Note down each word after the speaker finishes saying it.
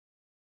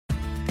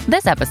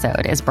This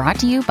episode is brought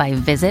to you by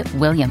Visit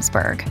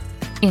Williamsburg.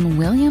 In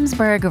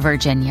Williamsburg,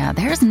 Virginia,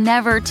 there's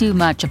never too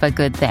much of a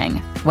good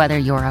thing. Whether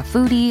you're a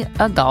foodie,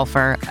 a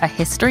golfer, a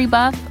history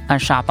buff, a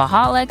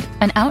shopaholic,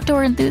 an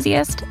outdoor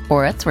enthusiast,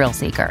 or a thrill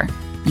seeker,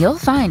 you'll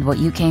find what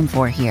you came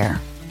for here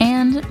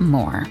and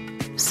more.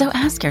 So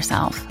ask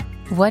yourself,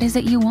 what is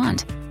it you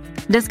want?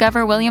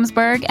 Discover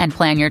Williamsburg and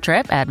plan your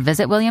trip at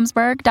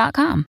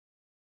visitwilliamsburg.com.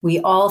 We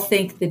all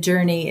think the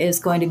journey is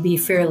going to be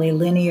fairly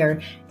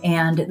linear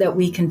and that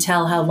we can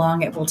tell how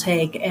long it will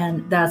take,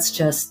 and that's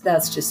just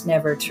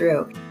never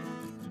true.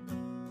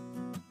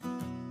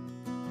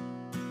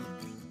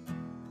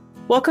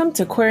 Welcome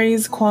to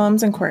Queries,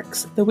 Qualms, and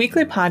Quirks, the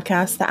weekly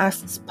podcast that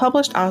asks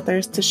published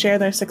authors to share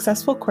their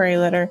successful query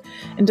letter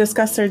and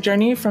discuss their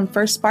journey from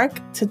first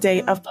spark to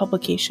date of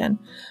publication.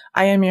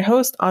 I am your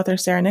host, author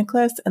Sarah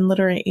Nicholas, and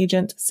literary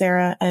agent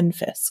Sarah N.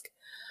 Fisk.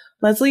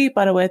 Leslie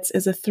Budowitz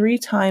is a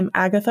 3-time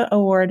Agatha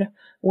Award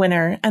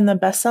winner and the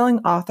best-selling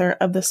author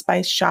of The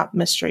Spice Shop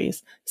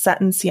Mysteries, set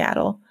in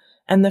Seattle,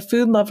 and The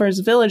Food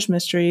Lover's Village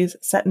Mysteries,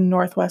 set in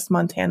Northwest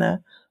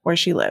Montana, where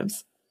she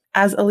lives.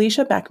 As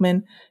Alicia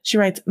Beckman, she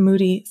writes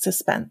moody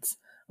suspense.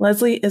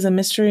 Leslie is a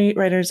Mystery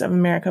Writers of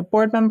America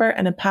board member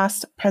and a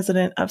past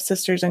president of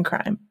Sisters in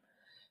Crime.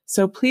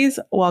 So please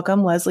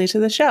welcome Leslie to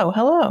the show.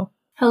 Hello.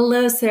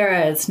 Hello,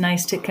 Sarah. It's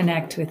nice to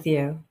connect with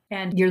you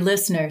and your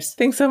listeners.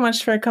 Thanks so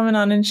much for coming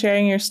on and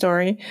sharing your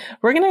story.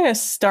 We're going to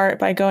start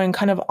by going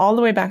kind of all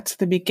the way back to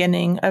the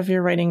beginning of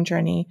your writing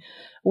journey.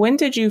 When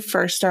did you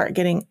first start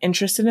getting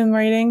interested in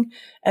writing?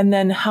 And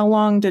then how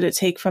long did it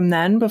take from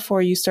then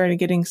before you started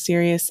getting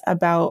serious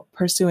about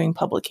pursuing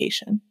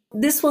publication?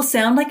 This will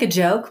sound like a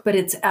joke, but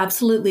it's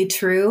absolutely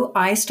true.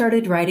 I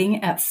started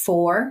writing at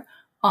 4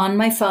 on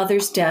my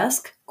father's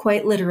desk.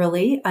 Quite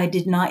literally, I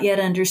did not yet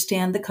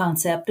understand the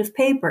concept of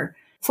paper.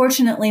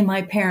 Fortunately,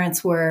 my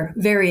parents were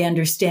very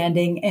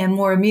understanding and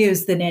more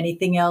amused than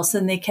anything else,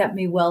 and they kept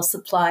me well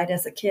supplied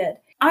as a kid.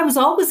 I was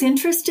always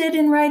interested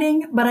in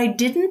writing, but I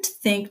didn't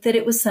think that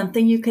it was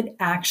something you could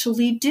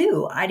actually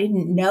do. I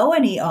didn't know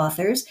any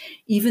authors,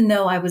 even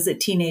though I was a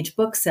teenage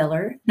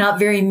bookseller. Not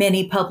very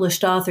many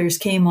published authors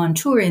came on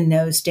tour in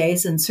those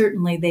days, and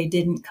certainly they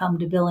didn't come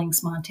to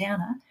Billings,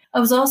 Montana. I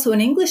was also an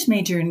English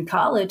major in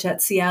college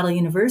at Seattle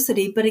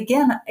University, but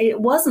again,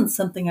 it wasn't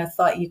something I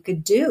thought you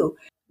could do.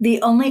 The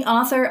only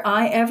author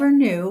I ever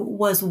knew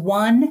was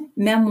one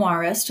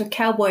memoirist, a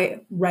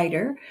cowboy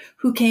writer,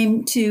 who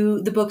came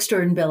to the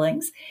bookstore in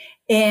Billings,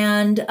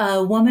 and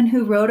a woman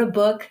who wrote a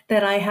book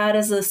that I had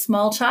as a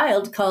small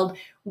child called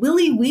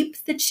Willie Weep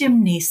the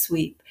Chimney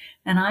Sweep,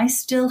 and I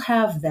still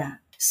have that.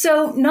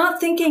 So not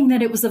thinking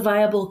that it was a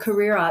viable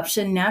career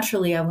option,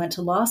 naturally I went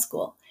to law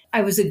school.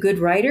 I was a good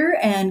writer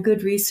and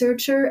good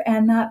researcher,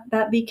 and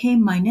that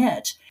became my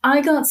niche.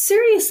 I got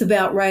serious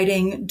about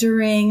writing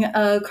during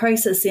a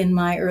crisis in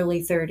my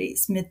early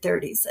 30s,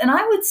 mid-30s. And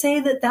I would say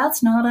that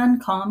that's not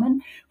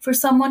uncommon for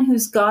someone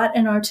who's got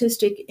an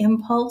artistic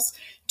impulse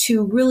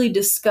to really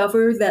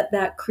discover that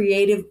that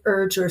creative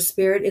urge or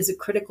spirit is a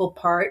critical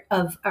part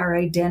of our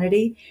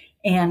identity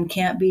and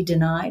can't be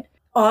denied.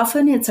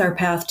 Often it's our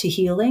path to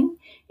healing.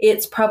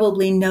 It's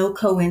probably no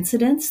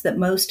coincidence that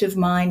most of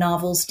my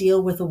novels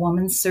deal with a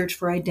woman's search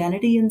for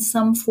identity in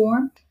some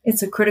form.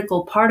 It's a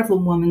critical part of a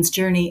woman's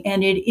journey,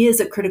 and it is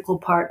a critical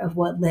part of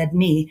what led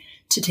me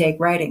to take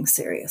writing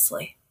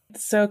seriously.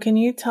 So can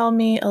you tell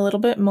me a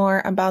little bit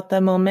more about the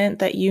moment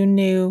that you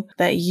knew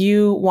that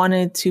you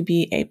wanted to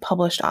be a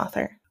published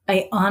author?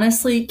 I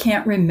honestly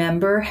can't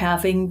remember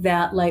having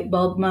that light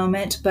bulb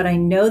moment, but I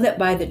know that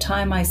by the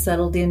time I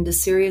settled in to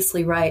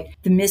seriously write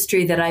the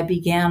mystery that I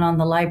began on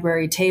the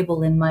library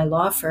table in my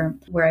law firm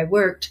where I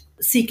worked,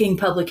 seeking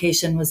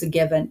publication was a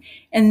given.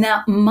 And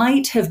that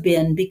might have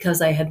been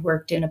because I had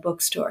worked in a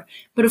bookstore.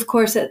 But of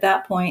course, at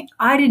that point,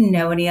 I didn't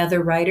know any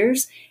other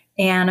writers.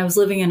 And I was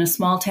living in a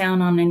small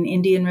town on an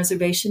Indian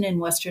reservation in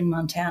western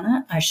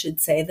Montana. I should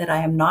say that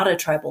I am not a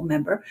tribal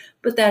member,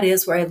 but that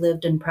is where I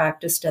lived and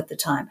practiced at the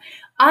time.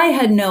 I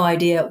had no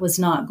idea it was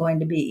not going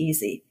to be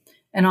easy.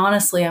 And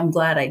honestly, I'm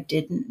glad I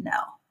didn't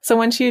know. So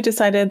once you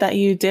decided that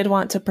you did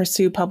want to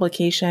pursue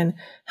publication,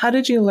 how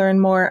did you learn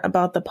more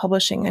about the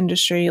publishing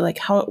industry, like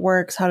how it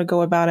works, how to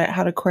go about it,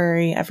 how to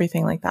query,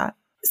 everything like that?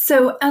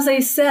 So as I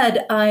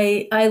said,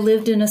 I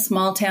lived in a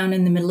small town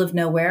in the middle of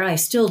nowhere. I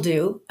still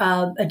do,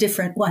 a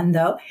different one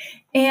though.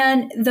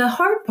 And the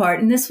hard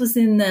part, and this was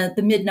in the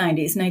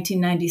mid-90s,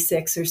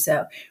 1996 or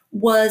so,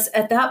 was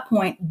at that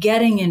point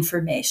getting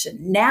information.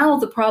 Now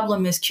the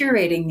problem is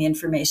curating the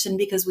information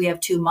because we have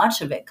too much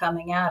of it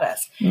coming at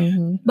us.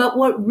 Mm-hmm. But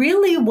what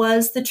really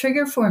was the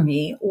trigger for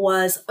me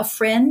was a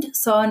friend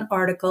saw an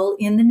article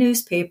in the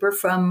newspaper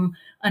from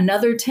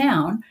another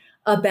town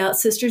about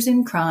Sisters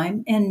in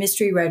Crime and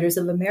Mystery Writers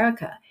of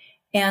America.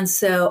 And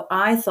so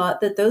I thought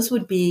that those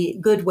would be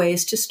good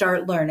ways to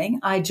start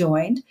learning. I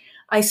joined.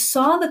 I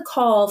saw the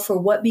call for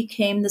what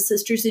became the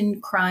Sisters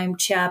in Crime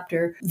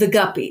chapter, The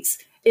Guppies.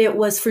 It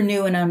was for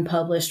new and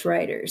unpublished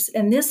writers.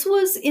 And this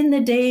was in the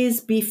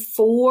days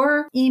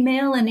before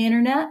email and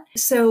internet.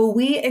 So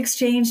we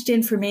exchanged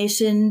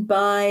information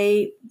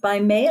by by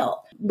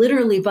mail,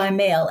 literally by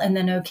mail, and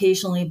then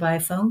occasionally by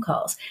phone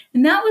calls.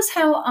 And that was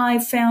how I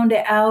found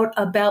out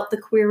about the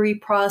query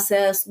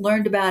process,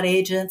 learned about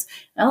agents.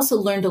 I also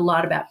learned a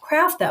lot about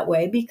craft that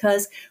way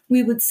because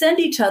we would send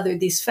each other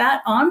these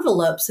fat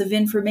envelopes of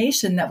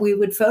information that we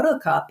would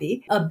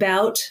photocopy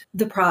about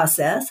the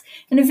process.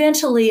 And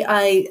eventually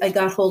I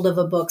got hold of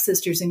a book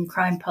Sisters in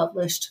Crime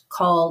published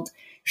called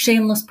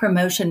Shameless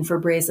Promotion for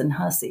Brazen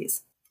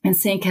Hussies. And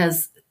Sync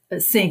is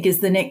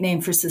the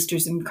nickname for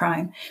Sisters in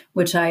Crime,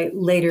 which I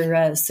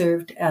later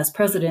served as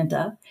president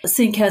of.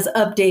 Sync has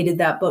updated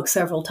that book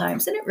several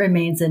times, and it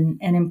remains an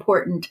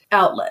important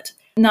outlet.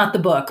 Not the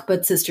book,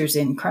 but Sisters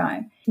in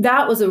Crime.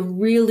 That was a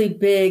really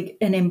big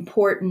and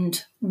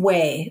important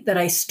way that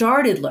I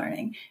started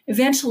learning.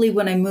 Eventually,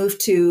 when I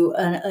moved to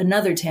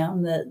another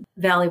town, the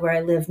valley where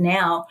I live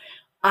now,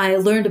 I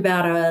learned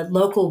about a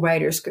local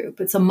writers group.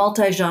 It's a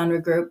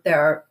multi-genre group. There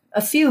are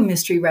a few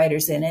mystery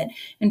writers in it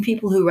and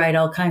people who write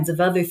all kinds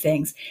of other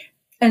things.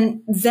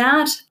 And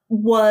that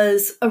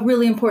was a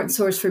really important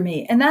source for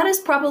me. And that is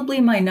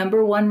probably my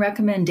number one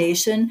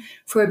recommendation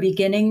for a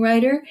beginning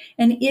writer.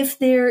 And if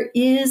there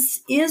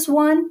is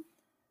one,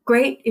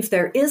 great. If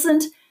there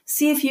isn't,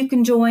 see if you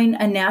can join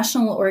a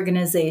national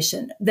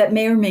organization that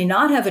may or may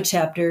not have a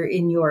chapter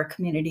in your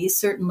community.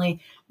 Certainly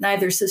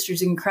neither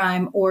Sisters in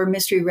Crime or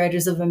Mystery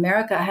Writers of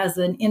America has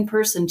an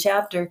in-person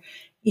chapter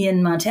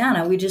in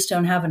Montana. We just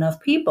don't have enough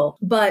people.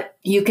 But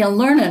you can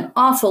learn an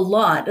awful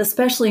lot,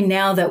 especially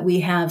now that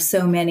we have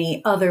so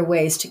many other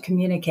ways to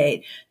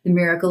communicate. The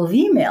miracle of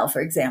email, for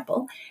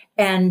example.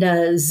 And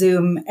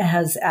Zoom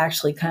has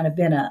actually kind of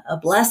been a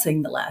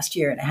blessing the last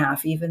year and a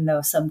half, even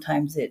though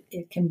sometimes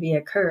it can be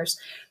a curse.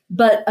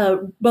 But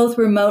both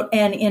remote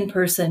and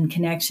in-person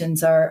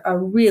connections are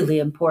really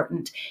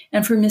important.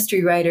 And for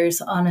mystery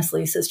writers,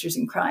 honestly, Sisters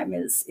in Crime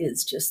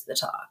is just the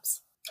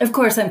tops. Of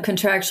course, I'm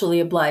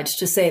contractually obliged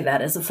to say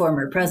that as a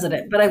former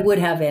president, but I would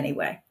have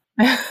anyway.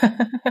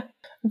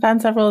 I've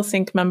had several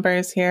Sync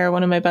members here.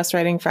 One of my best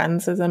writing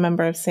friends is a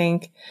member of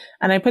Sync,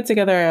 and I put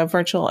together a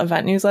virtual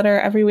event newsletter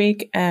every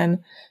week. And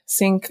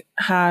Sync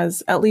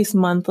has at least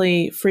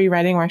monthly free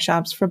writing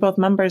workshops for both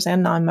members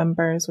and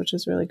non-members, which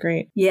is really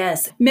great.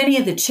 Yes, many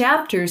of the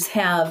chapters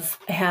have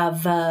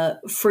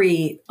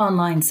free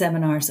online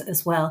seminars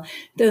as well.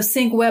 Those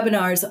Sync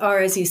webinars are,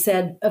 as you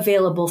said,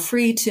 available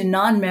free to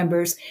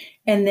non-members,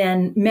 and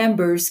then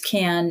members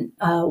can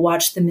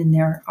watch them in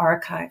their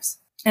archives.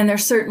 And they're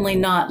certainly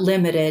not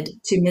limited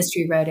to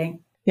mystery writing.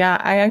 Yeah,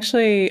 I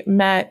actually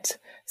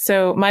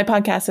so my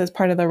podcast is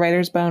part of the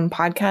Writer's Bone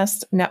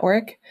podcast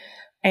network.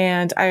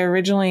 And I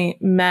originally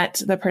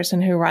met the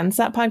person who runs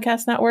that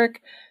podcast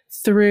network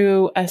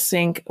through a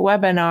Sync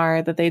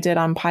webinar that they did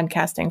on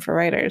podcasting for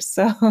writers.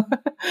 So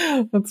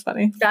that's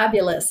funny.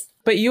 Fabulous.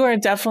 But you are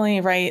definitely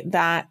right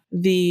that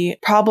the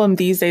problem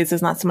these days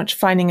is not so much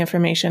finding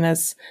information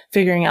as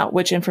figuring out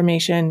which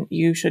information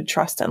you should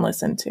trust and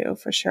listen to,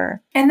 for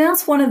sure. And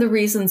that's one of the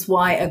reasons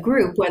why a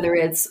group, whether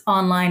it's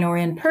online or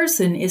in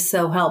person, is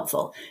so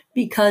helpful,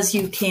 because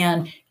you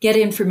can get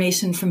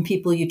information from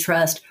people you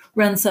trust,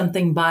 run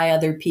something by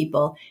other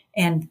people,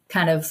 and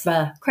kind of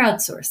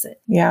crowdsource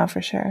it. Yeah,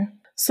 for sure.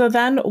 So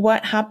then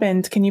what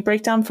happened? Can you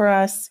break down for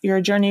us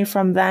your journey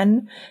from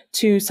then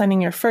to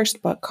signing your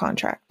first book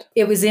contract?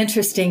 It was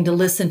interesting to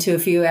listen to a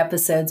few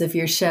episodes of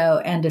your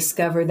show and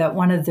discover that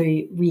one of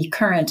the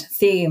recurrent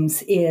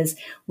themes is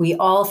we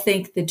all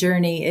think the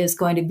journey is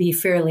going to be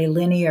fairly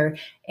linear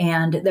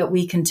and that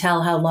we can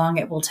tell how long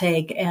it will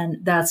take. And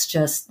that's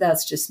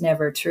just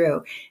never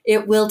true.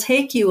 It will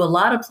take you a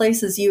lot of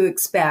places you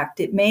expect.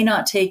 It may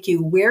not take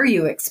you where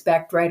you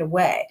expect right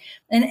away.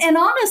 And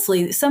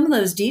honestly, some of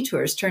those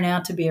detours turn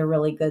out to be a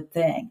really good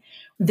thing.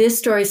 This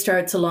story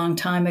starts a long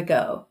time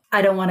ago.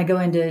 I don't want to go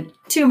into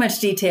too much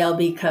detail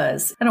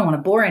because I don't want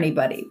to bore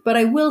anybody, but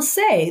I will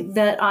say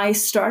that I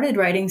started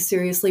writing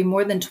seriously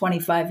more than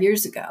 25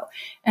 years ago.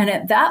 And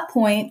at that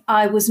point,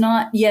 I was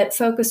not yet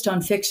focused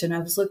on fiction. I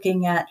was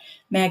looking at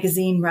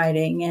magazine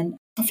writing, and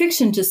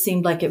fiction just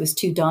seemed like it was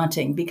too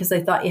daunting because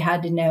I thought you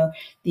had to know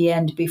the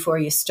end before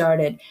you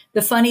started.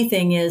 The funny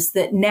thing is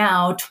that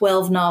now,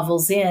 12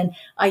 novels in,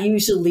 I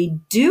usually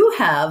do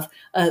have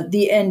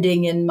the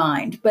ending in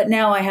mind, but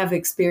now I have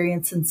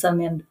experience and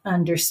some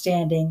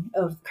understanding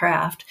of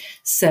craft.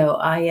 So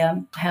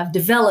I have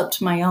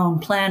developed my own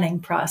planning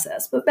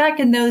process. But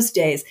back in those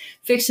days,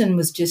 fiction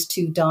was just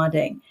too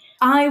daunting.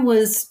 I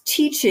was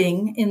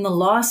teaching in the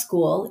law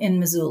school in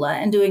Missoula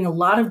and doing a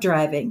lot of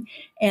driving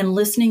and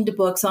listening to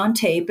books on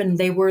tape, and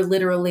they were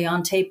literally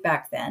on tape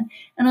back then.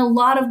 And a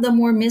lot of them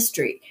were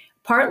mystery.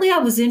 Partly I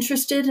was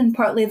interested, and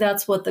partly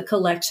that's what the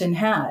collection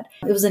had.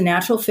 It was a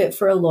natural fit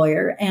for a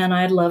lawyer, and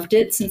I loved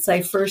it since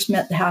I first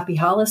met the Happy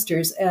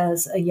Hollisters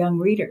as a young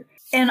reader.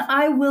 And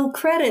I will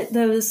credit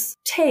those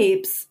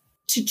tapes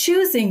to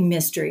choosing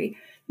mystery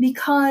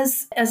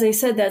because, as I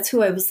said, that's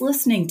who I was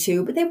listening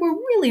to, but they were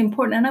really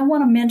important. And I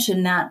want to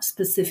mention that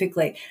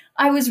specifically.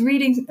 I was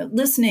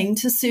listening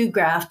to Sue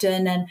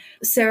Grafton and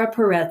Sarah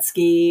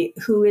Paretsky,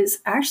 who is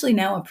actually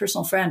now a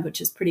personal friend, which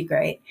is pretty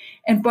great,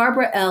 and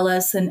Barbara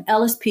Ellis and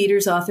Ellis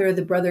Peters, author of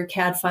the Brother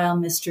Cadfael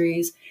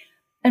Mysteries,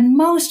 and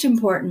most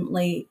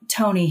importantly,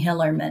 Tony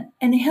Hillerman.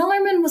 And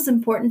Hillerman was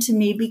important to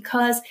me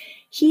because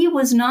he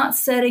was not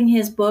setting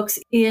his books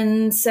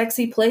in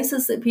sexy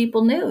places that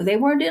people knew. They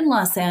weren't in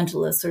Los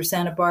Angeles or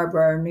Santa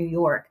Barbara or New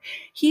York.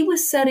 He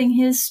was setting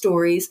his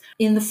stories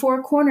in the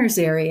Four Corners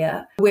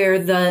area where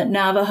the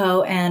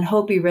Navajo and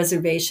Hopi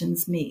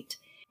reservations meet.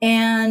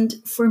 And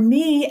for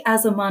me,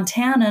 as a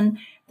Montanan,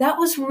 that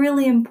was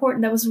really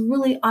important. That was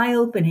really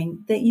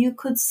eye-opening, that you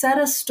could set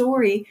a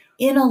story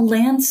in a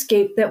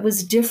landscape that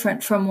was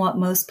different from what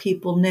most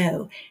people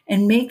knew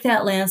and make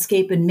that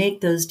landscape and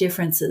make those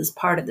differences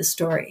part of the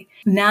story.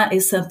 And that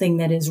is something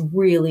that is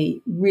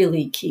really,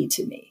 really key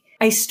to me.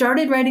 I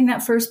started writing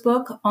that first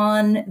book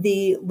on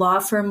the law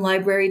firm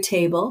library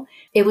table.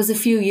 It was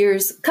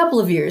a couple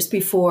of years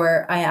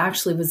before I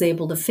actually was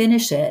able to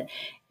finish it,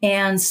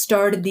 and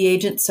started the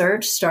agent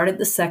search, started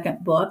the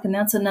second book. And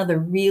that's another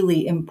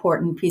really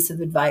important piece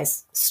of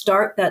advice.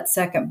 Start that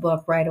second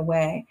book right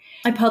away.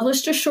 I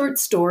published a short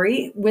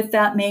story with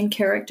that main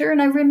character.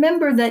 And I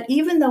remember that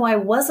even though I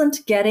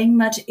wasn't getting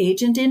much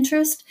agent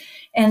interest,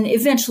 and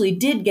eventually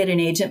did get an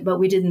agent, but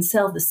we didn't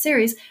sell the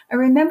series, I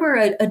remember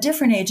a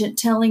different agent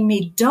telling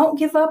me, don't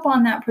give up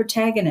on that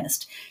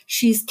protagonist.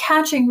 She's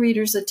catching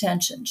readers'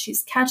 attention.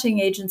 She's catching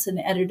agents' and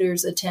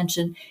editors'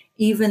 attention,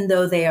 even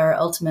though they are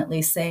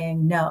ultimately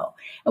saying no.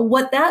 And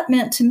what that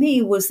meant to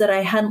me was that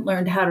I hadn't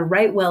learned how to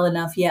write well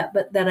enough yet,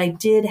 but that I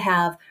did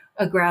have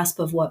a grasp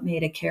of what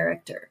made a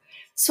character.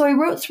 So I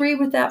wrote 3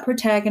 with that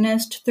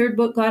protagonist. Third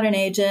book got an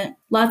agent,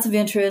 lots of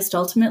interest.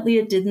 Ultimately,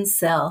 it didn't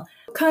sell.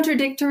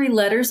 Contradictory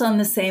letters on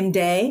the same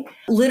day,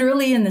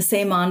 literally in the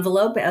same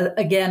envelope.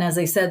 Again, as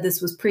I said,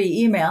 this was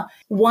pre-email.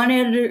 One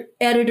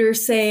editor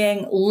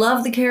saying,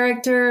 love the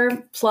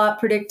character, plot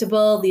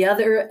predictable. The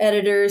other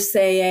editor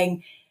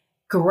saying,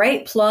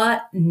 great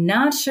plot,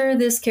 not sure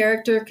this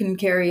character can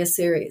carry a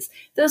series.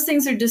 Those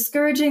things are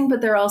discouraging, but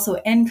they're also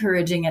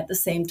encouraging at the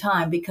same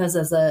time because,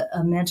 as a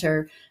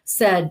mentor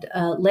said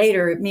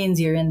later, it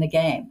means you're in the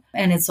game,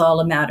 and it's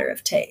all a matter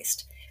of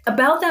taste.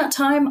 About that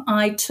time,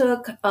 I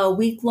took a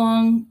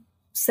week-long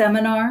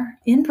seminar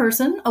in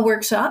person, a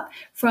workshop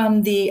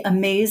from the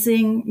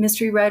amazing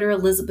mystery writer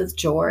Elizabeth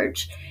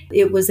George.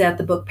 It was at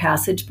the Book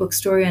Passage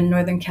bookstore in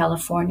Northern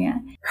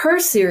California. Her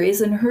series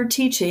and her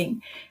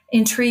teaching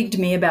intrigued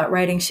me about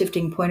writing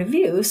Shifting Point of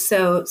View,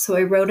 so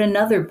I wrote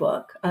another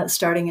book,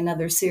 starting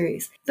another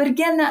series. But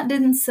again, that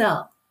didn't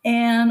sell.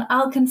 And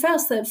I'll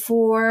confess that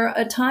for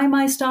a time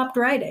I stopped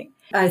writing.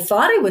 I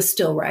thought I was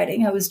still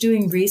writing. I was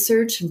doing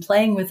research and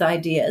playing with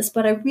ideas,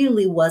 but I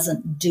really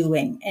wasn't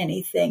doing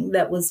anything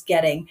that was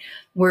getting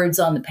words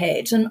on the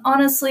page. And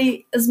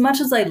honestly, as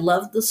much as I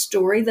loved the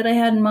story that I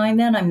had in mind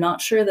then, I'm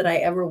not sure that I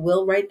ever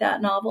will write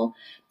that novel.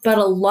 But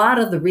a lot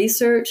of the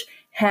research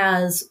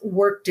has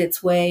worked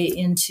its way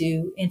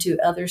into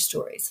other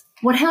stories.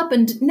 What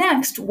happened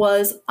next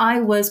was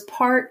I was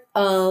part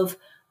of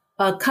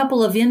a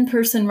couple of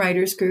in-person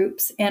writers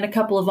groups and a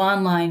couple of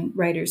online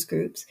writers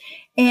groups.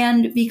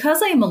 And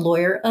because I am a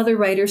lawyer, other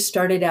writers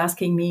started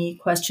asking me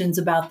questions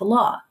about the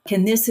law.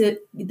 Can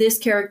this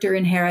character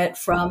inherit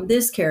from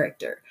this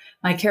character?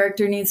 My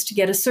character needs to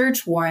get a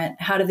search warrant.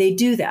 How do they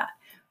do that?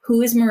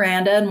 Who is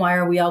Miranda and why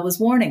are we always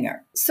warning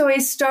her? So I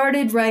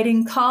started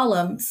writing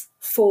columns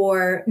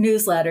for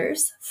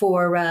newsletters,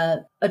 for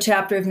a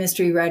chapter of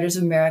Mystery Writers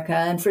of America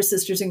and for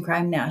Sisters in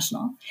Crime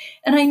National.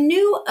 And I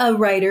knew a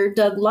writer,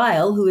 Doug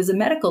Lyle, who is a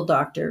medical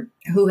doctor,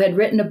 who had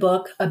written a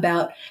book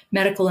about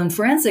medical and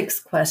forensics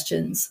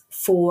questions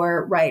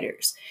for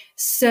writers.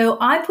 So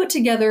I put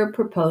together a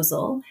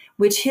proposal,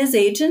 which his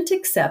agent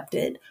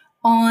accepted,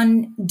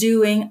 on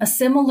doing a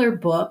similar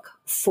book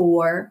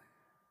for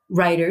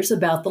writers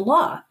about the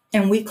law.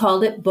 And we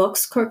called it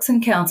Books, Crooks,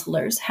 and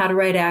Counselors, How to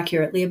Write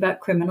Accurately About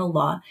Criminal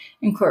Law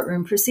and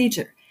Courtroom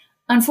Procedure.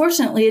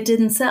 Unfortunately, it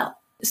didn't sell.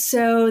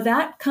 So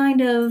that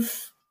kind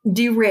of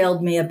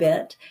derailed me a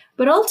bit.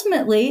 But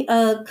ultimately,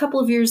 a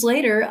couple of years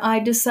later, I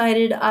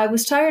decided I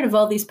was tired of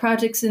all these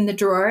projects in the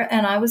drawer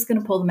and I was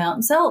going to pull them out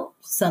and sell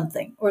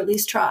something, or at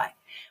least try.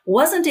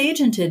 Wasn't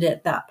agented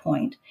at that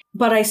point.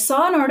 But I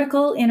saw an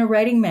article in a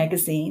writing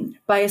magazine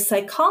by a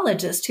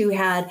psychologist who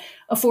had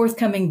a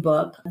forthcoming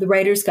book, The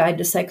Writer's Guide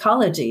to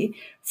Psychology,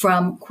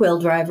 from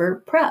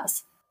Quilldriver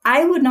Press.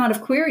 I would not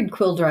have queried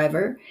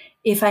Quilldriver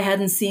if I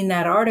hadn't seen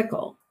that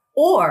article,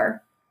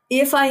 or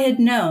if I had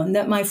known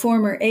that my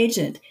former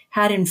agent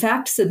had in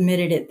fact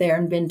submitted it there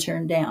and been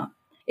turned down.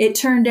 It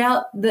turned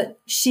out that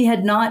she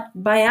had not,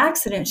 by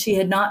accident, she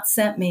had not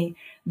sent me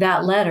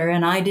that letter,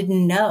 and I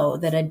didn't know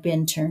that I'd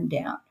been turned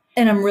down.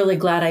 And I'm really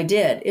glad I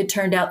did. It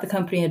turned out the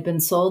company had been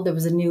sold. There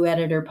was a new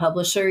editor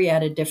publisher. He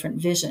had a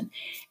different vision.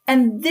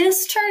 And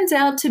this turns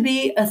out to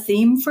be a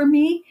theme for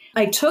me.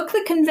 I took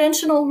the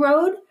conventional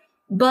road,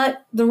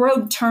 But the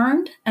road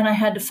turned and I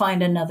had to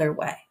find another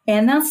way.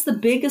 And that's the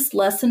biggest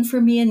lesson for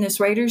me in this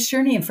writer's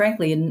journey, and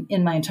frankly,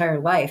 in my entire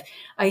life.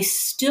 I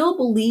still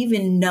believe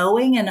in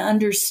knowing and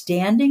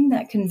understanding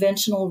that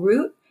conventional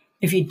route.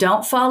 If you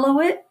don't follow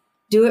it,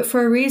 do it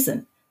for a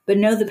reason, but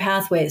know the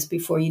pathways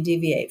before you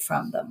deviate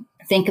from them.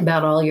 Think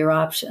about all your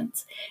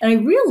options. And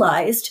I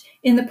realized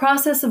in the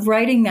process of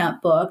writing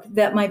that book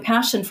that my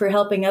passion for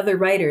helping other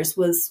writers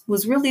was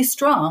really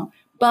strong,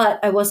 but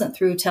I wasn't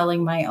through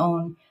telling my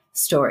own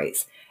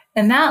stories.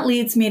 And that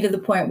leads me to the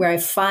point where I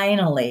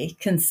finally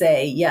can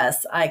say,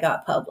 yes, I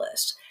got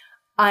published.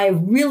 I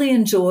really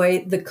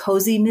enjoy the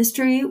cozy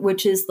mystery,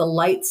 which is the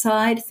light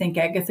side. Think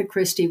Agatha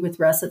Christie with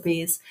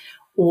recipes,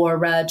 or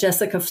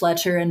Jessica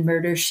Fletcher and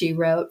Murder, She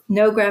Wrote.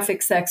 No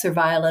graphic sex or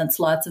violence,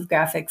 lots of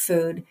graphic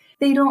food.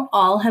 They don't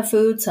all have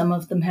food. Some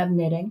of them have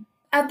knitting.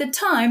 At the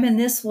time, and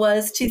this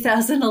was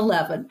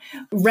 2011,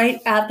 right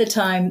at the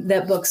time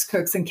that Books,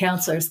 Crooks, and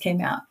Counselors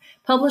came out,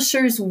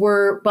 publishers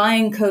were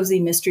buying cozy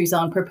mysteries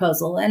on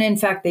proposal, and in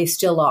fact, they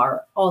still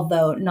are,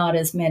 although not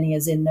as many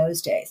as in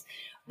those days.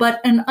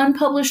 But an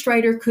unpublished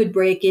writer could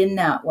break in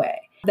that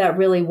way. That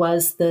really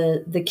was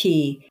the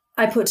key.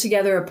 I put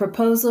together a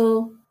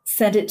proposal,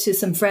 sent it to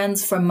some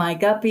friends from my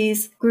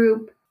Guppies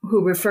group,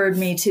 who referred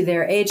me to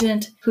their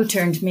agent, who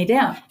turned me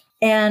down.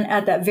 And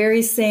at that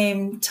very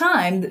same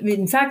time,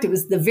 in fact, it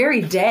was the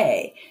very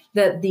day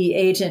that the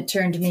agent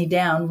turned me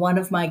down, one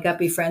of my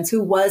Guppy friends,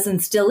 who was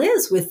and still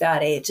is with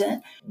that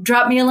agent,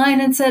 dropped me a line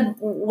and said,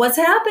 "What's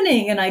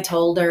happening?" And I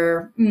told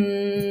her,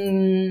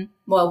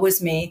 well, it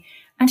was me.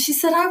 And she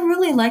said, "I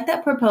really like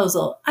that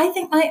proposal. I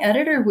think my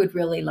editor would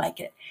really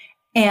like it."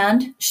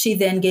 And she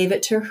then gave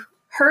it to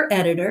her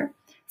editor,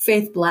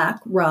 Faith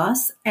Black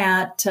Ross,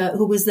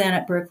 who was then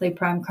at Berkeley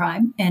Prime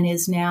Crime and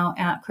is now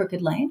at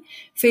Crooked Lane.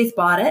 Faith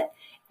bought it,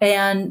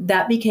 and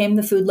that became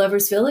the Food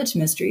Lovers Village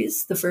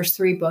Mysteries. The first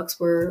 3 books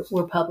were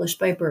published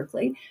by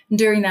Berkeley. And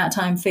during that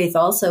time, Faith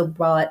also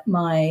bought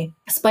my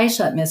Spice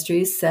Shop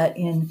Mysteries set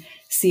in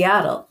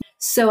Seattle.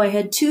 So I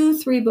had 2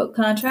 3-book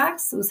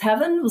contracts. It was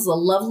heaven. It was a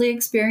lovely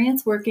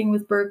experience working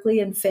with Berkeley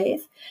and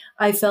Faith.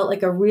 I felt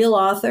like a real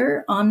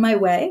author on my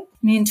way.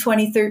 In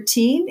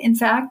 2013, in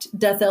fact,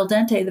 Death al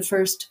Dente, the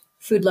first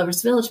Food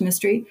Lovers Village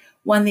mystery,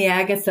 won the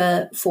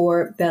Agatha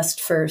for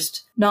Best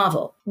First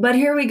Novel. But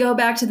here we go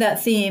back to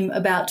that theme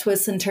about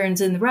twists and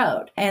turns in the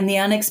road and the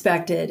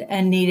unexpected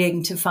and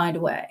needing to find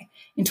a way.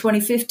 In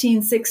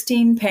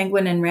 2015-16,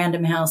 Penguin and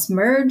Random House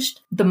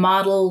merged. The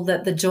model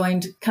that the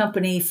joined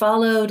company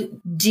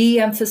followed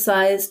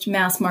de-emphasized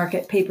mass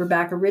market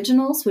paperback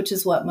originals, which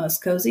is what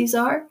most cozies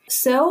are.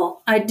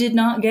 So I did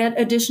not get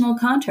additional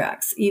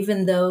contracts,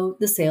 even though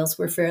the sales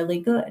were fairly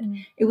good.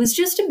 It was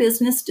just a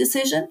business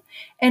decision.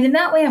 And in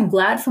that way, I'm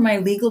glad for my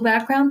legal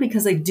background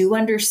because I do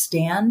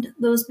understand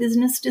those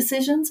business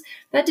decisions.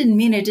 That didn't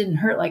mean it didn't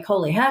hurt like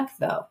holy heck,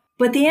 though.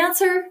 But the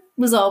answer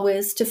was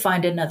always to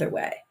find another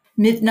way.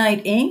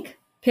 Midnight Ink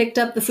picked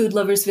up the Food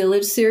Lovers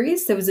Village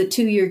series. There was a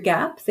 2-year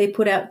gap. They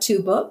put out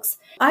 2 books.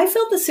 I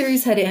felt the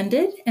series had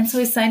ended, and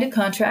so I signed a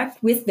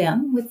contract with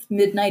them, with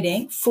Midnight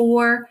Ink,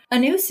 for a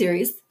new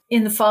series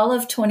in the fall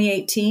of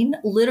 2018,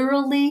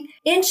 literally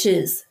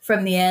inches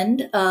from the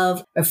end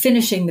of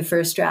finishing the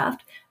first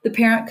draft. The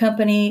parent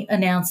company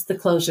announced the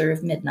closure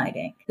of Midnight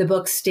Ink. The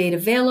book stayed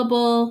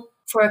available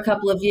for a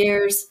couple of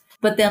years,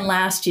 but then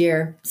last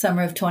year,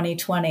 summer of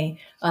 2020,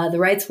 the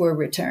rights were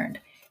returned.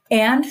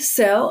 And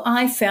so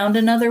I found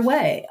another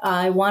way.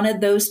 I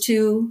wanted those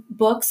 2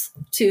 books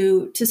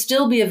to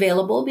still be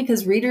available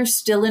because readers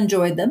still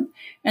enjoyed them.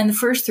 And the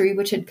first 3,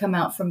 which had come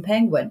out from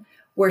Penguin,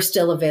 were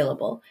still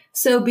available.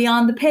 So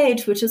Beyond the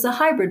Page, which is a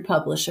hybrid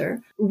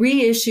publisher,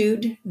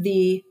 reissued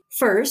the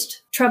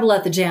first, Trouble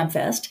at the Jam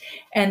Fest,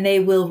 and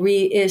they will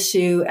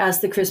reissue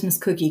As the Christmas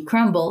Cookie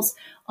Crumbles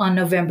on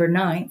November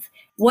 9th.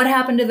 What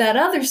happened to that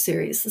other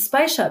series, the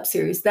Spice Shop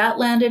series? That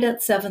landed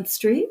at 7th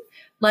Street.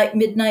 Like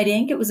Midnight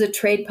Ink, it was a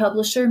trade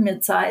publisher,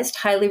 mid-sized,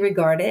 highly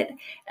regarded.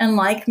 And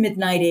like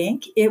Midnight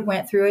Ink, it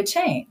went through a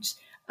change.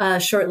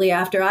 Shortly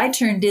after I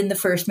turned in the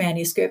first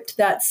manuscript,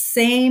 that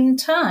same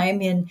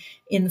time in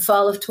the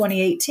fall of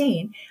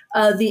 2018,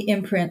 the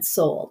imprint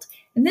sold.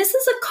 And this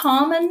is a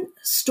common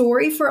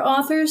story for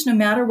authors, no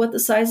matter what the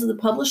size of the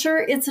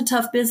publisher. It's a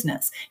tough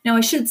business. Now,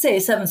 I should say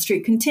 7th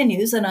Street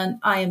continues, and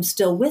I am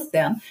still with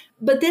them.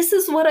 But this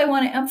is what I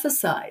want to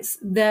emphasize,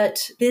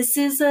 that this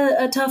is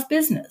a tough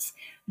business.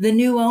 The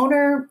new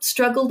owner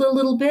struggled a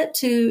little bit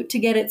to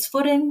get its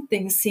footing.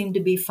 Things seem to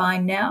be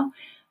fine now.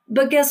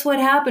 But guess what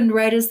happened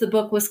right as the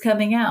book was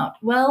coming out?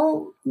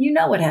 Well, you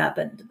know what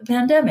happened. The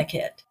pandemic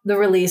hit. The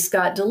release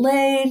got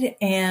delayed,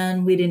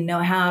 and we didn't know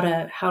how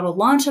to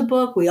launch a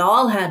book. We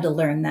all had to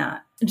learn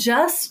that.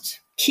 Just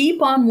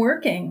keep on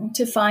working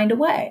to find a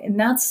way. And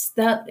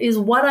that is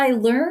what I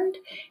learned,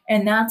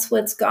 and that's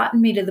what's gotten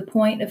me to the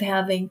point of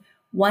having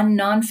 1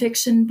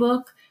 nonfiction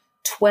book,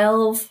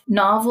 12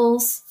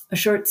 novels, a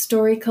short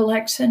story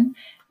collection,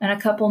 and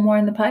a couple more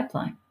in the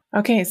pipeline.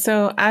 Okay,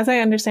 so as I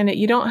understand it,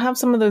 you don't have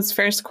some of those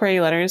first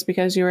query letters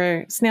because you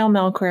were snail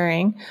mail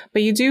querying,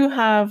 but you do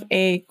have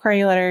a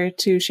query letter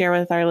to share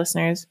with our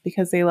listeners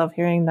because they love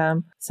hearing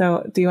them.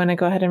 So do you want to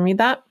go ahead and read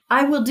that?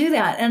 I will do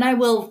that. And I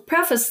will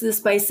preface this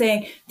by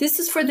saying this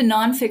is for the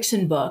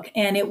nonfiction book,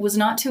 and it was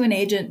not to an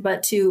agent,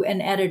 but to an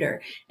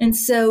editor. And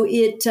so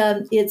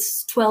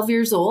it's 12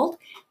 years old,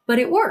 but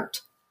it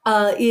worked.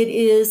 It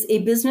is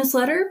a business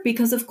letter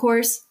because, of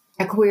course,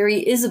 a query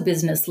is a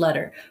business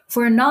letter.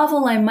 For a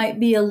novel, I might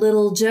be a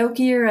little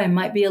jokier, I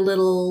might be a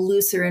little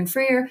looser and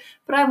freer,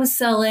 but I was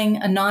selling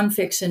a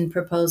nonfiction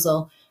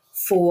proposal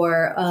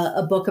for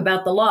a book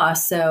about the law.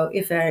 So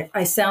if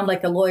I sound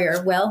like a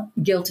lawyer, well,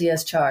 guilty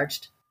as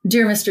charged.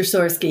 Dear Mr.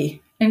 Sorsky,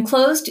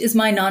 enclosed is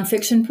my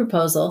nonfiction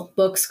proposal,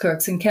 Books,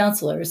 Crooks, and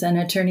Counselors, an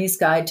Attorney's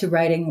Guide to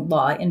Writing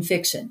Law in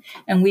Fiction.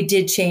 And we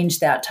did change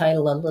that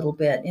title a little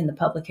bit in the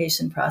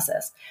publication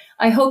process.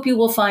 I hope you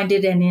will find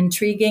it an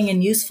intriguing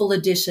and useful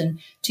addition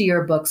to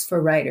your books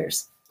for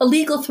writers. A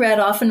legal thread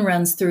often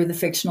runs through the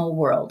fictional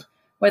world.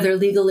 Whether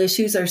legal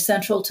issues are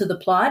central to the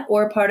plot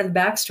or part of the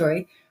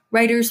backstory,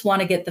 writers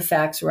want to get the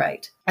facts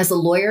right. As a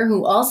lawyer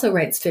who also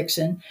writes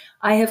fiction,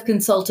 I have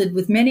consulted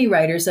with many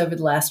writers over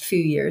the last few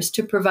years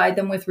to provide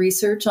them with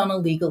research on a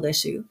legal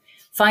issue,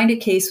 find a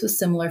case with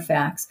similar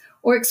facts,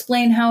 or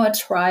explain how a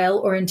trial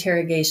or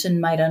interrogation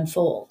might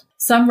unfold.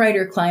 Some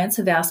writer clients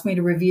have asked me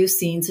to review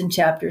scenes and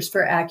chapters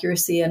for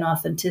accuracy and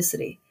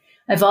authenticity.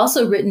 I've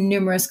also written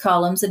numerous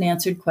columns and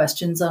answered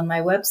questions on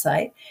my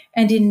website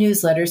and in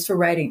newsletters for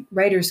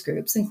writers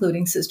groups,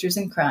 including Sisters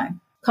in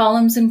Crime.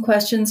 Columns and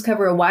questions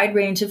cover a wide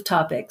range of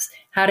topics: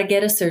 how to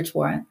get a search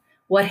warrant,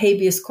 what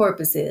habeas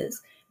corpus is,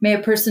 may a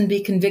person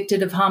be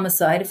convicted of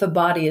homicide if a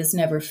body is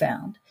never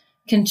found,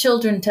 can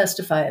children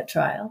testify at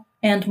trial,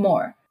 and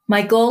more.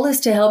 My goal is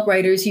to help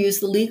writers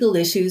use the legal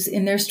issues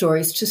in their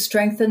stories to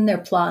strengthen their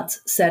plots,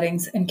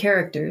 settings, and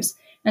characters,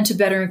 and to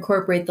better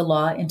incorporate the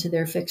law into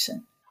their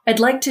fiction. I'd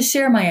like to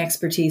share my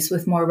expertise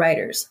with more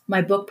writers.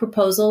 My book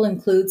proposal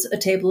includes a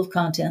table of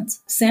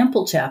contents,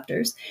 sample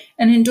chapters,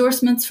 and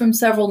endorsements from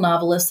several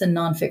novelists and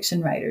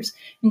nonfiction writers,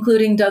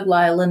 including Doug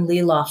Lyle and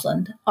Lee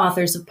Laughlin,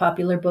 authors of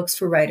popular books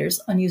for writers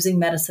on using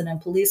medicine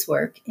and police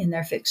work in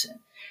their fiction.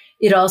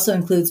 It also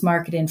includes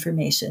market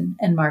information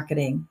and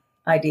marketing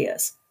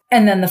ideas.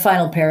 And then the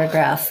final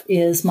paragraph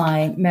is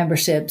my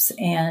memberships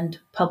and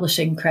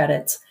publishing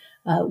credits,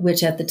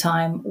 which at the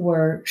time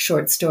were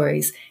short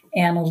stories,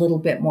 and a little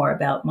bit more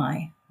about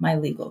my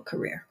legal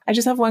career. I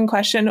just have one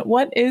question.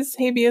 What is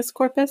habeas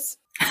corpus?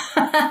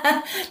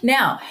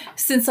 Now,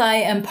 since I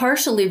am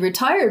partially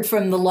retired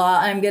from the law,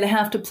 I'm going to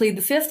have to plead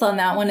the fifth on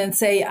that one and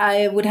say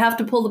I would have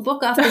to pull the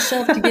book off the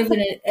shelf to give it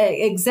an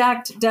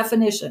exact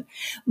definition.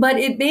 But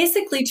it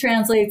basically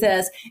translates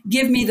as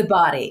give me the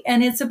body.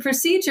 And it's a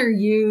procedure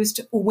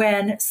used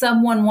when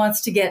someone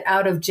wants to get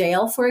out of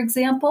jail, for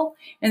example.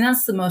 And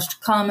that's the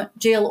most common,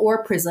 jail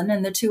or prison.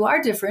 And the two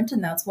are different.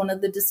 And that's one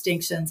of the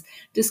distinctions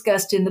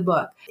discussed in the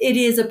book. It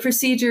is a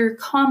procedure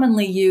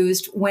commonly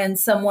used when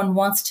someone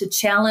wants to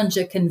challenge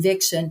a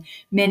conviction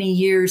many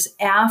years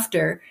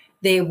after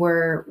they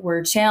were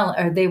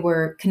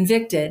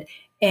convicted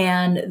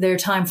and their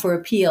time for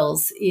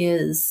appeals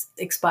is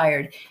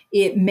expired.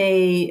 It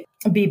may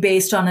be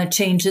based on a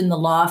change in the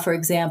law, for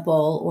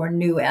example, or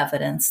new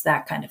evidence,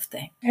 that kind of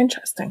thing.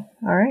 Interesting.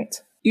 All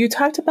right. You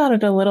talked about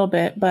it a little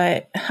bit,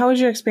 but how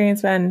has your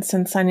experience been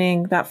since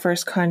signing that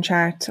first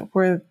contract?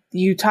 Where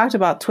you talked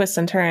about twists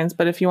and turns,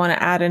 but if you want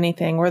to add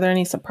anything, were there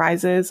any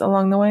surprises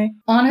along the way?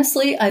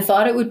 Honestly, I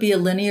thought it would be a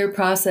linear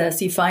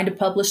process. You find a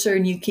publisher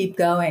and you keep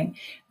going.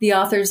 The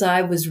authors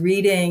I was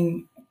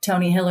reading,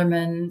 Tony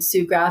Hillerman,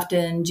 Sue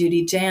Grafton,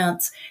 Judy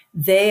Jantz,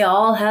 they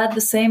all had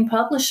the same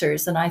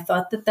publishers, and I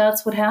thought that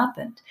that's what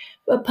happened.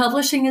 But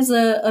publishing is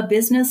a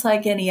business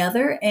like any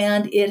other,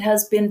 and it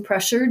has been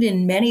pressured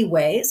in many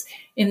ways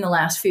in the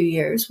last few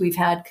years. We've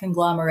had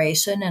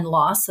conglomeration and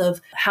loss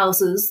of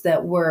houses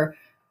that were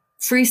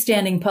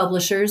freestanding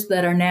publishers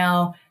that are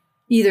now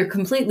either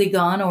completely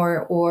gone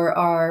or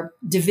are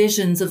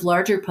divisions of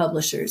larger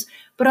publishers.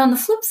 But on the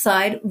flip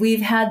side,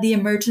 we've had the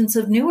emergence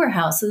of newer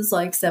houses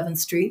like 7th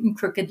Street and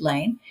Crooked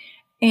Lane.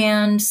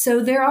 And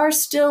so there are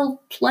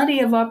still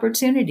plenty of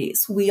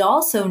opportunities. We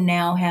also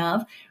now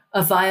have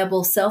a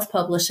viable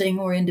self-publishing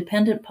or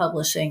independent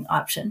publishing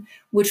option,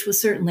 which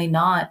was certainly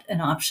not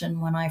an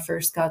option when I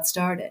first got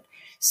started.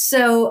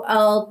 So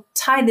I'll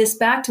tie this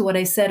back to what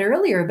I said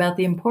earlier about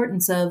the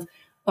importance of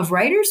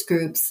writers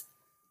groups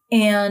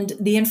and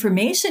the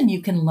information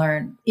you can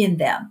learn in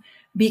them,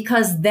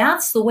 because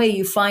that's the way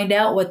you find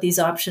out what these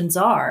options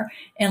are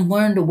and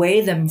learn to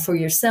weigh them for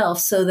yourself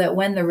so that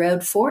when the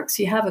road forks,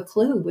 you have a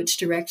clue which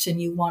direction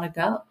you want to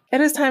go. It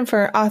is time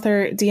for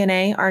Author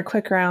DNA, our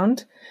quick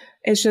round.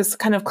 It's just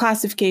kind of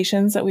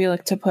classifications that we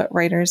like to put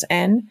writers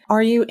in.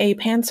 Are you a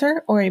pantser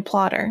or a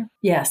plotter?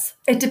 Yes,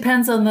 it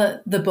depends on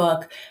the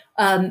book.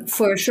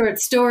 For a short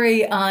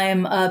story,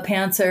 I'm a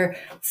pantser.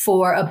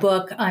 For a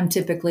book, I'm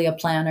typically a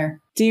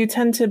planner. Do you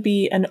tend to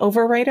be an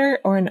overwriter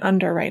or an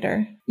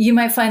underwriter? You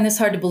might find this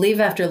hard to believe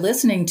after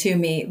listening to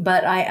me,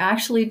 but I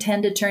actually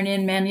tend to turn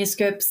in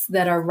manuscripts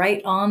that are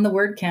right on the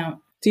word count.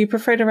 Do you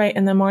prefer to write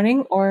in the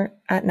morning or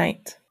at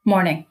night?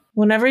 Morning.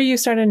 Whenever you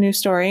start a new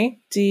story,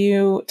 do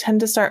you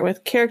tend to start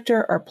with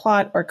character or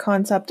plot or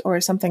concept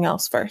or something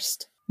else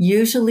first?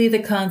 Usually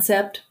the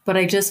concept, but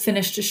I just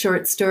finished a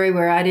short story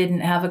where I didn't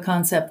have a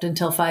concept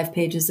until 5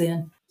 pages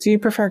in. Do you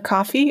prefer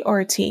coffee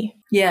or tea?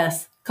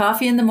 Yes.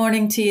 Coffee in the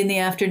morning, tea in the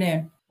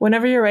afternoon.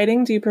 Whenever you're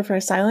writing, do you prefer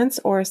silence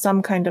or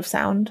some kind of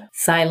sound?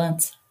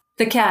 Silence.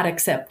 The cat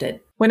accepted.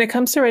 When it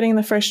comes to writing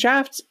the first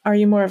draft, are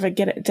you more of a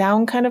get it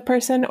down kind of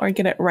person or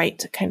get it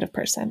right kind of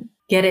person?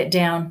 Get it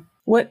down.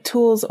 What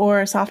tools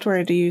or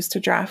software do you use to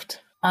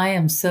draft? I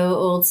am so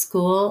old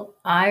school.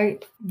 I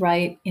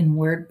write in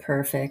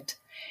WordPerfect.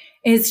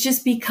 It's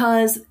just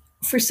because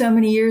for so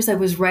many years I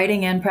was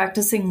writing and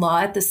practicing law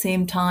at the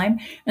same time,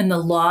 and the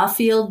law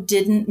field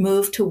didn't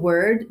move to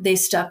Word. They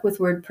stuck with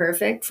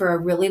WordPerfect for a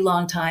really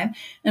long time,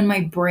 and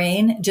my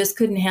brain just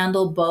couldn't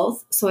handle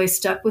both. So I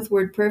stuck with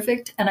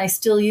WordPerfect, and I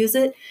still use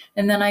it,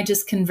 and then I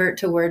just convert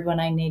to Word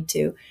when I need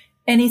to.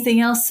 Anything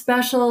else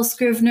special,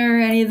 Scrivener,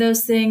 any of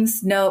those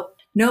things? Nope.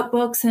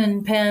 Notebooks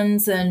and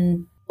pens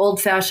and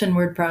old-fashioned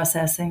word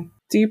processing.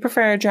 Do you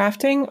prefer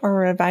drafting or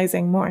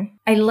revising more?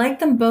 I like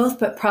them both,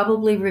 but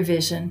probably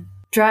revision.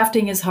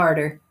 Drafting is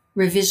harder.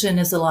 Revision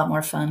is a lot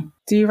more fun.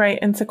 Do you write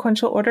in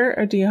sequential order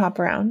or do you hop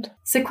around?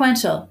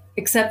 Sequential,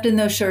 except in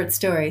those short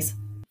stories.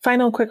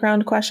 Final quick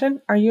round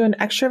question. Are you an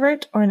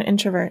extrovert or an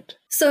introvert?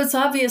 So it's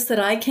obvious that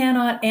I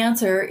cannot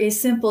answer a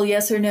simple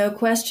yes or no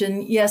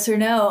question, yes or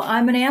no.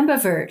 I'm an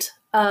ambivert.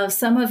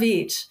 Some of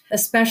each,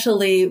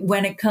 especially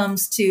when it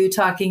comes to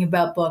talking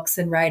about books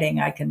and writing.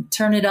 I can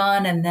turn it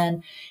on and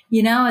then,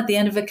 at the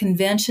end of a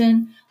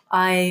convention,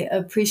 I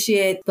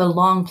appreciate the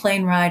long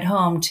plane ride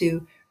home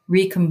to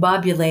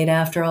recombobulate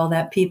after all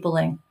that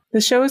peopling. The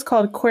show is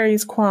called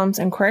Queries, Qualms,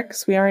 and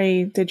Quirks. We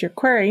already did your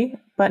query,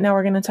 but now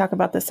we're going to talk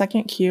about the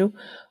second Q.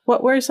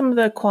 What were some of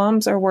the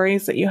qualms or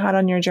worries that you had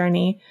on your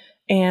journey?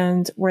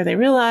 And were they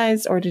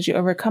realized, or did you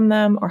overcome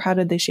them, or how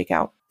did they shake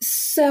out?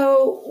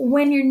 So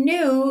when you're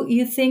new,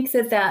 you think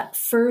that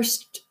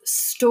first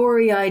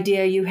story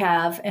idea you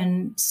have,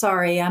 and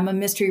sorry, I'm a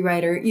mystery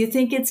writer, you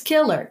think it's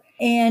killer,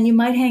 and you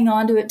might hang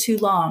on to it too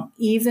long,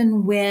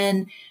 even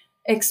when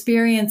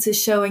experience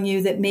is showing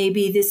you that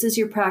maybe this is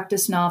your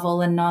practice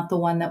novel and not the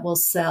one that will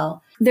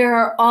sell. There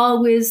are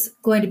always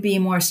going to be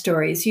more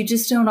stories. You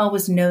just don't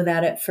always know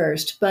that at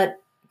first,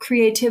 but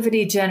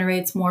creativity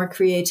generates more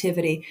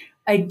creativity.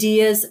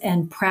 Ideas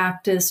and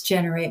practice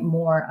generate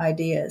more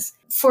ideas.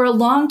 For a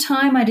long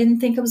time, I didn't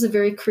think I was a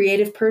very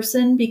creative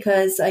person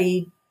because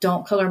I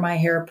don't color my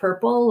hair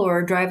purple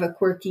or drive a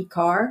quirky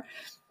car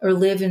or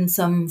live in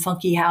some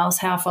funky house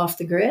half off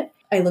the grid.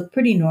 I look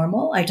pretty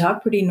normal. I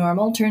talk pretty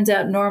normal. Turns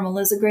out normal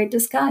is a great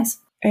disguise.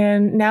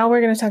 And now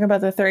we're going to talk about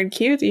the third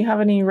Q. Do you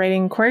have any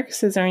writing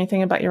quirks? Is there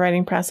anything about your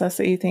writing process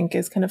that you think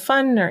is kind of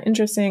fun or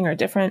interesting or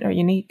different or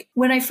unique?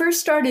 When I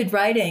first started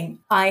writing,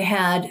 I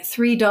had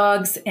 3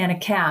 dogs and a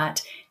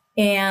cat,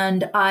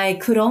 and I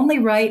could only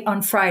write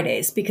on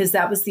Fridays because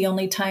that was the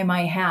only time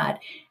I had.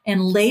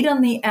 And late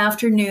on the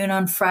afternoon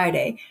on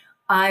Friday,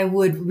 I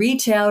would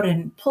reach out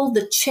and pull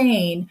the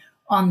chain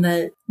on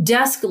the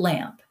desk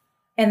lamp.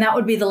 And that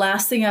would be the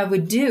last thing I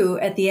would do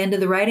at the end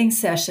of the writing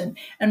session.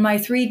 And my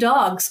 3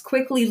 dogs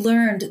quickly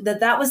learned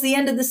that was the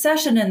end of the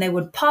session, and they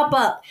would pop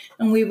up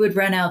and we would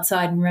run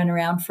outside and run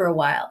around for a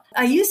while.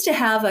 I used to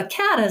have a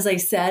cat, as I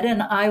said,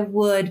 and I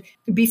would,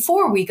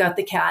 before we got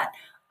the cat,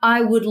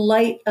 I would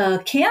light a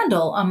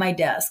candle on my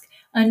desk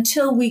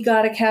until we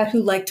got a cat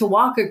who liked to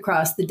walk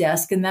across the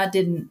desk, and that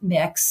didn't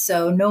mix,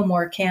 so no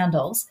more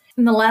candles.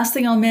 And the last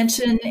thing I'll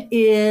mention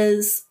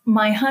is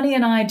my honey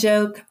and I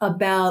joke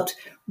about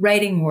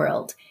writing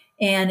world.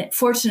 And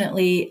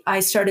fortunately,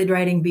 I started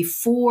writing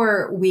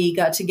before we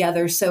got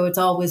together, so it's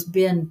always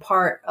been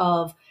part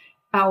of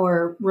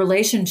our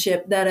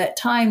relationship that at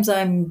times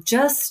I'm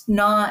just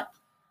not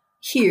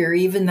here,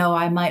 even though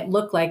I might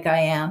look like I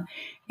am.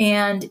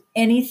 And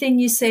anything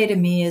you say to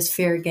me is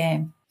fair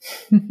game.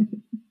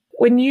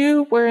 When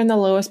you were in the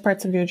lowest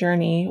parts of your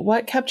journey,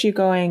 what kept you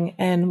going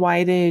and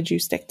why did you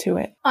stick to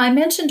it? I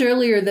mentioned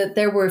earlier that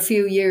there were a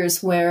few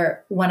years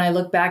where when I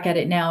look back at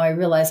it now, I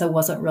realize I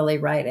wasn't really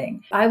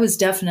writing. I was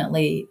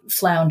definitely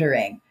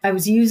floundering. I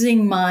was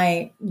using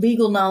my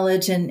legal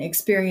knowledge and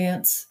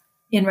experience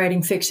in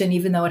writing fiction,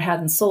 even though it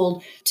hadn't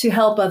sold, to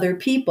help other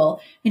people.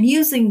 And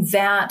using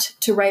that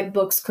to write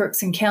books,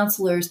 Quirks, and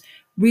Counselors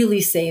really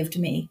saved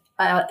me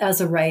as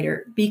a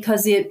writer,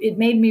 because it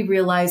made me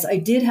realize I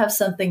did have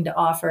something to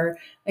offer.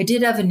 I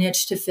did have a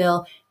niche to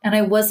fill, and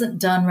I wasn't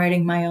done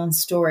writing my own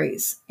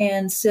stories.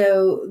 And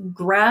so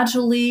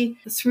gradually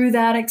through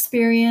that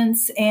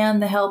experience and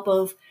the help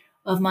of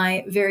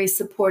my very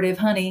supportive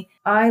honey,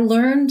 I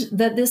learned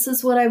that this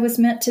is what I was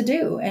meant to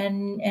do.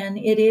 And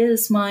it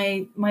is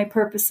my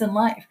purpose in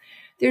life.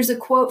 There's a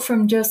quote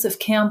from Joseph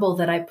Campbell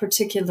that I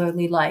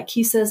particularly like.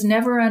 He says,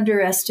 "Never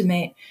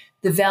underestimate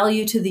the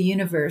value to the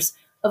universe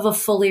of a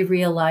fully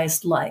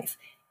realized life."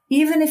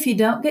 Even if you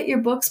don't get your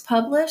books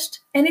published,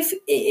 and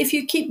if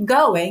you keep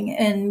going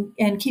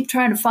and keep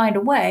trying to find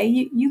a way,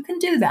 you can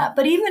do that.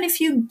 But even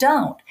if you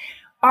don't,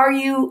 are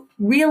you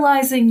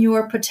realizing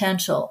your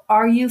potential?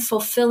 Are you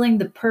fulfilling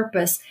the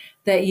purpose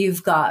that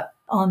you've got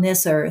on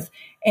this earth?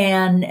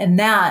 And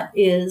that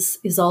is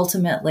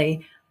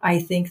ultimately, I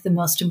think, the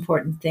most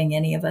important thing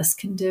any of us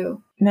can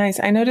do. Nice.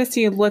 I noticed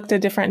you looked a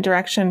different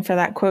direction for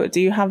that quote.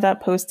 Do you have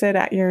that posted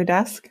at your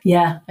desk?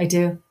 Yeah, I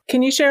do.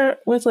 Can you share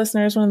with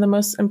listeners one of the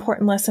most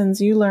important lessons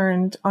you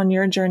learned on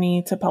your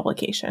journey to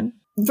publication?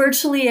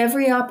 Virtually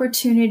every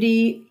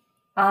opportunity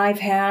I've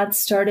had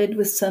started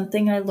with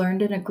something I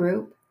learned in a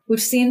group,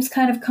 which seems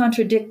kind of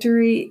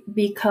contradictory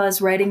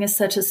because writing is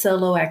such a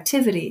solo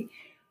activity.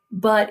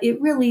 But it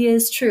really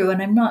is true.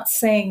 And I'm not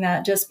saying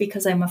that just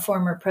because I'm a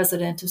former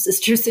president of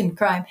Sisters in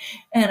Crime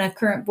and a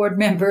current board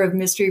member of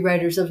Mystery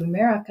Writers of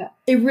America.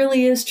 It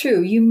really is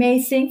true. You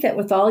may think that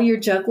with all your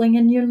juggling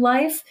in your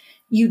life,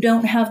 you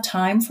don't have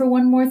time for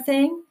one more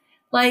thing,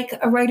 like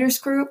a writer's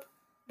group.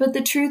 But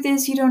the truth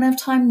is you don't have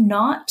time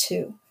not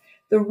to.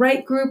 The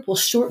right group will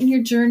shorten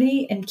your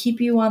journey and keep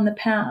you on the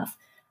path.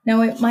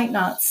 Now, it might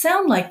not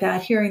sound like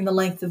that hearing the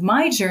length of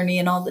my journey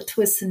and all the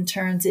twists and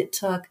turns it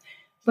took,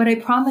 but I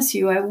promise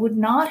you, I would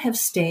not have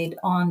stayed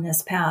on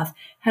this path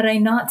had I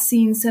not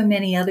seen so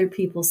many other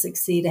people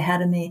succeed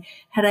ahead of me,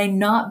 had I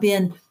not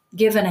been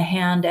given a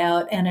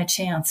handout and a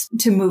chance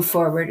to move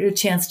forward, a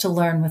chance to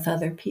learn with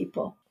other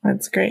people.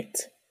 That's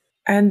great.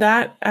 And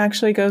that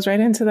actually goes right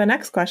into the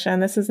next question.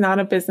 This is not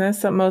a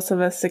business that most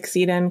of us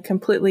succeed in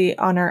completely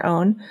on our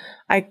own.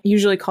 I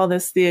usually call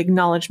this the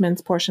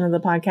acknowledgements portion of the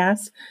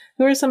podcast.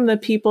 Who are some of the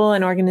people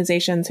and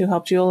organizations who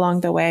helped you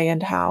along the way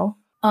and how?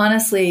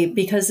 Honestly,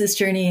 because this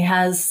journey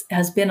has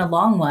been a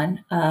long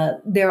one,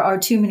 there are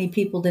too many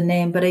people to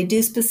name, but I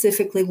do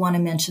specifically want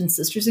to mention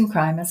Sisters in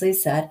Crime, as I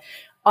said,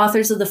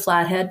 Authors of the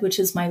Flathead, which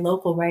is my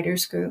local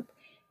writers group,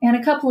 and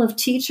a couple of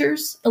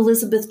teachers,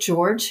 Elizabeth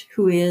George,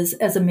 who is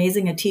as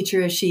amazing a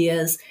teacher as she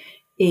is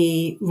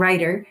a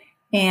writer,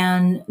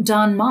 and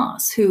Don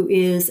Moss, who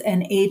is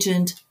an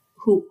agent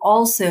who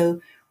also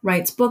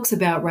writes books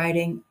about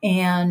writing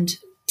and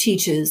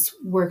teaches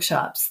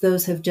workshops.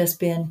 Those have just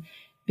been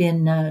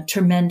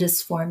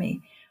tremendous for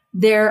me.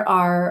 There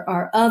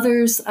are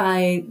others.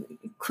 I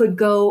could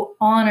go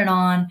on and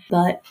on,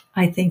 but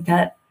I think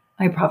that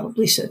I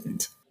probably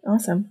shouldn't.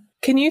 Awesome.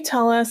 Can you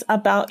tell us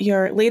about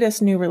your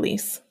latest new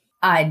release?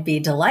 I'd be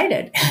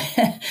delighted.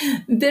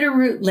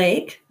 Bitterroot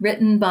Lake,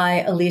 written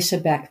by Alicia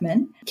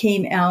Beckman,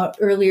 came out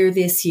earlier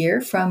this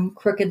year from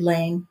Crooked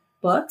Lane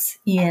Books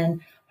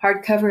in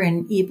hardcover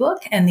and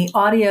ebook, and the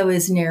audio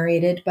is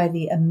narrated by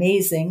the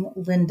amazing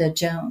Linda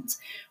Jones.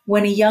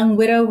 When a young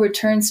widow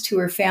returns to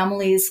her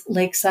family's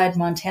Lakeside,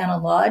 Montana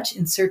lodge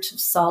in search of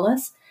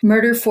solace,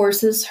 murder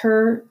forces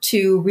her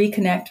to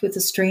reconnect with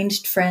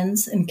estranged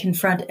friends and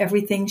confront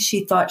everything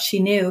she thought she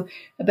knew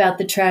about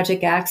the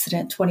tragic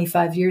accident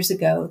 25 years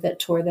ago that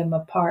tore them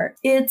apart.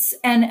 It's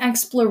an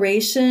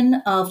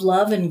exploration of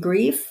love and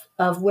grief,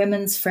 of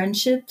women's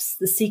friendships,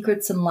 the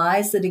secrets and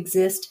lies that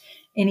exist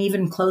in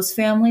even close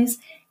families,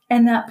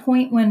 and that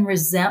point when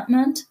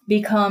resentment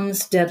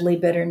becomes deadly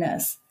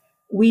bitterness.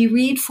 We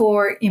read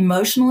for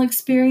emotional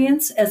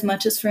experience as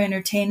much as for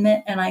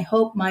entertainment, and I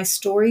hope my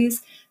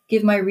stories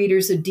give my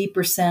readers a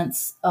deeper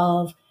sense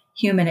of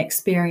human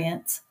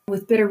experience.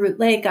 With Bitterroot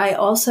Lake, I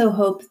also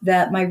hope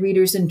that my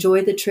readers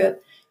enjoy the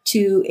trip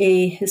to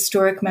a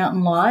historic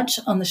mountain lodge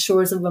on the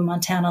shores of a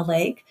Montana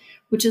lake,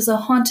 which is a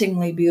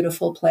hauntingly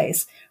beautiful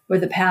place where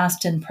the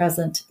past and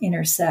present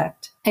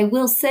intersect. I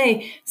will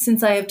say,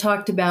 since I have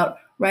talked about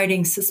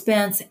writing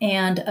suspense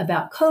and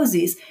about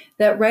cozies,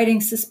 that writing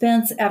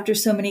suspense after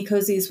so many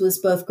cozies was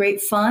both great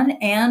fun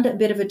and a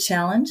bit of a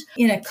challenge.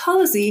 In a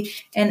cozy,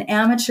 an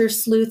amateur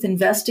sleuth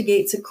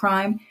investigates a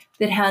crime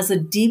that has a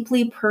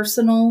deeply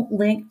personal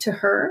link to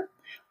her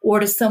or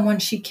to someone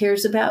she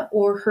cares about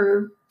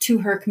or to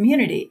her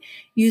community,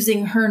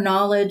 using her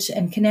knowledge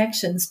and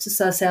connections to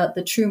suss out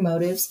the true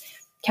motives,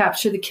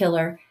 capture the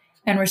killer,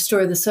 and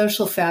restore the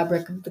social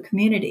fabric of the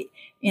community.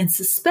 In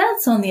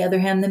suspense, on the other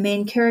hand, the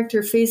main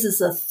character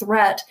faces a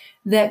threat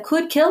that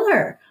could kill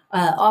her,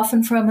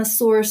 often from a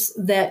source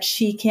that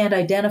she can't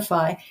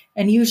identify,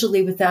 and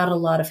usually without a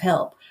lot of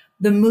help.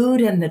 The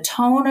mood and the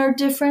tone are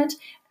different,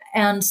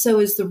 and so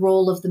is the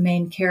role of the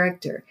main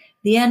character.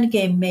 The end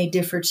game may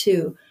differ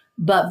too,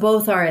 but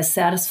both are as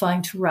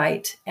satisfying to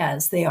write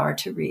as they are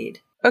to read.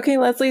 Okay,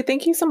 Leslie,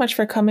 thank you so much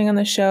for coming on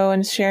the show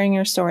and sharing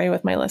your story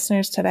with my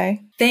listeners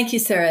today. Thank you,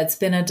 Sarah. It's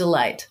been a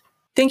delight.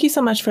 Thank you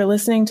so much for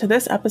listening to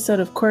this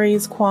episode of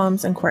Queries,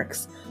 Qualms, and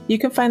Quirks. You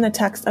can find the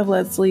text of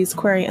Leslie's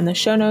query in the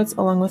show notes,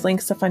 along with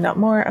links to find out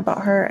more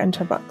about her and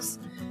her books.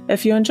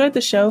 If you enjoyed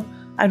the show,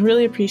 I'd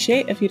really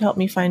appreciate if you'd help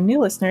me find new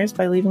listeners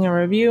by leaving a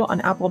review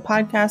on Apple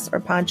Podcasts or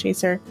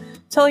Podchaser,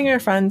 telling your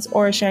friends,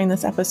 or sharing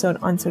this episode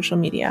on social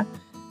media.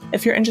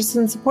 If you're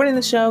interested in supporting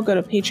the show, go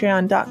to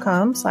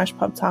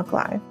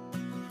patreon.com/pubtalklive.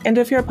 And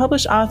if you're a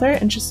published author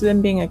interested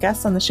in being a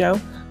guest on the show,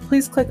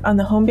 please click on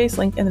the home base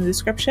link in the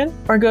description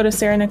or go to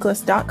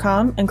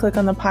sarahnicholas.com and click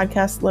on the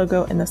podcast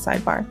logo in the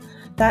sidebar.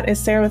 That is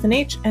Sarah with an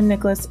H and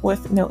Nicholas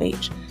with no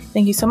H.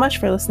 Thank you so much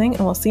for listening,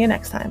 and we'll see you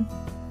next time.